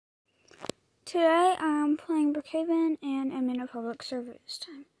Today I'm playing Brookhaven and I'm in a public server this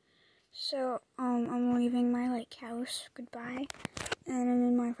time. So I'm leaving my house goodbye, and I'm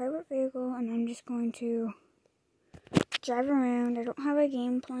in my private vehicle and I'm just going to drive around. I don't have a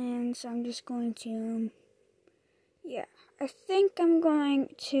game plan, so I'm just going to I think I'm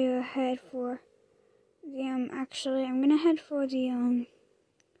going to head for the I'm gonna head for the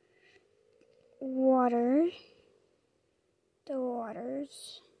waters.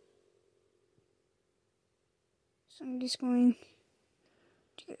 So I'm just going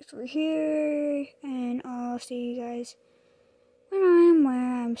to go through here, and I'll see you guys when I'm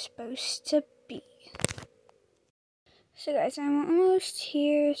where I'm supposed to be. So guys, I'm almost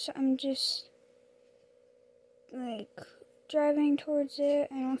here, so I'm just driving towards it,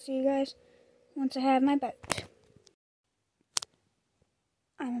 and I'll see you guys once I have my boat.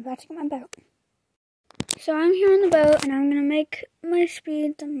 I'm about to get my boat. So I'm here on the boat, and I'm going to make my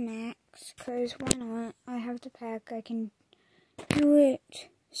speed the max, because why not? I have the pack, I can do it.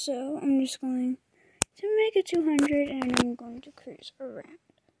 So I'm just going to make it 200, and I'm going to cruise around.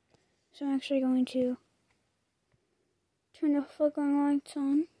 So I'm actually going to turn the flickering lights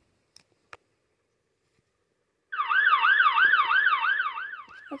on.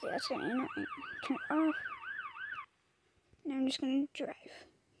 Okay, that's getting annoying. Turn it off. Now I'm just going to drive.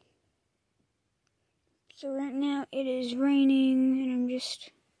 So right now it is raining, and I'm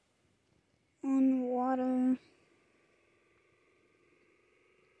just on the water.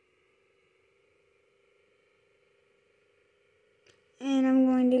 And I'm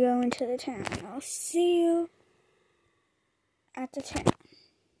going to go into the town. I'll see you at the town.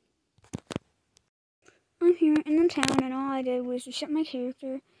 I'm here in the town, and all I did was reset my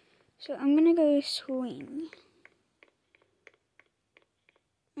character. So I'm going to go swing.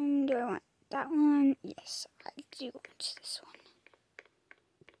 Do I want that one? Yes, I do want this one.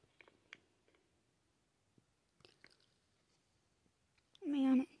 Let me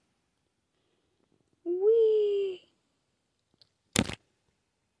on it. Whee!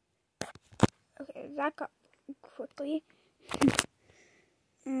 Okay, that got quickly.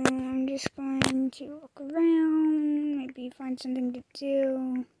 I'm just going to look around, maybe find something to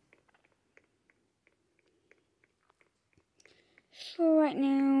do. So right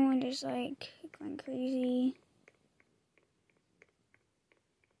now, it is going crazy.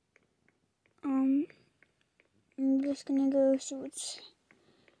 I'm just gonna go see what's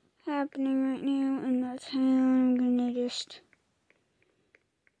happening right now in the town. I'm gonna just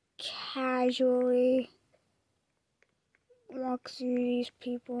casually walk through these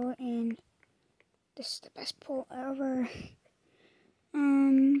people, and this is the best pull ever.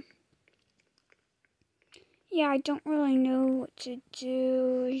 Yeah, I don't really know what to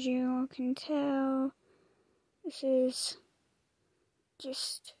do, as you all can tell. This is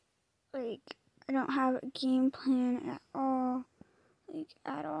just, I don't have a game plan at all.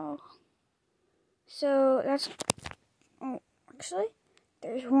 So that's, actually,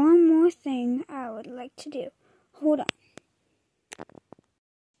 there's one more thing I would like to do. Hold on.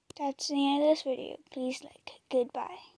 That's the end of this video. Please goodbye.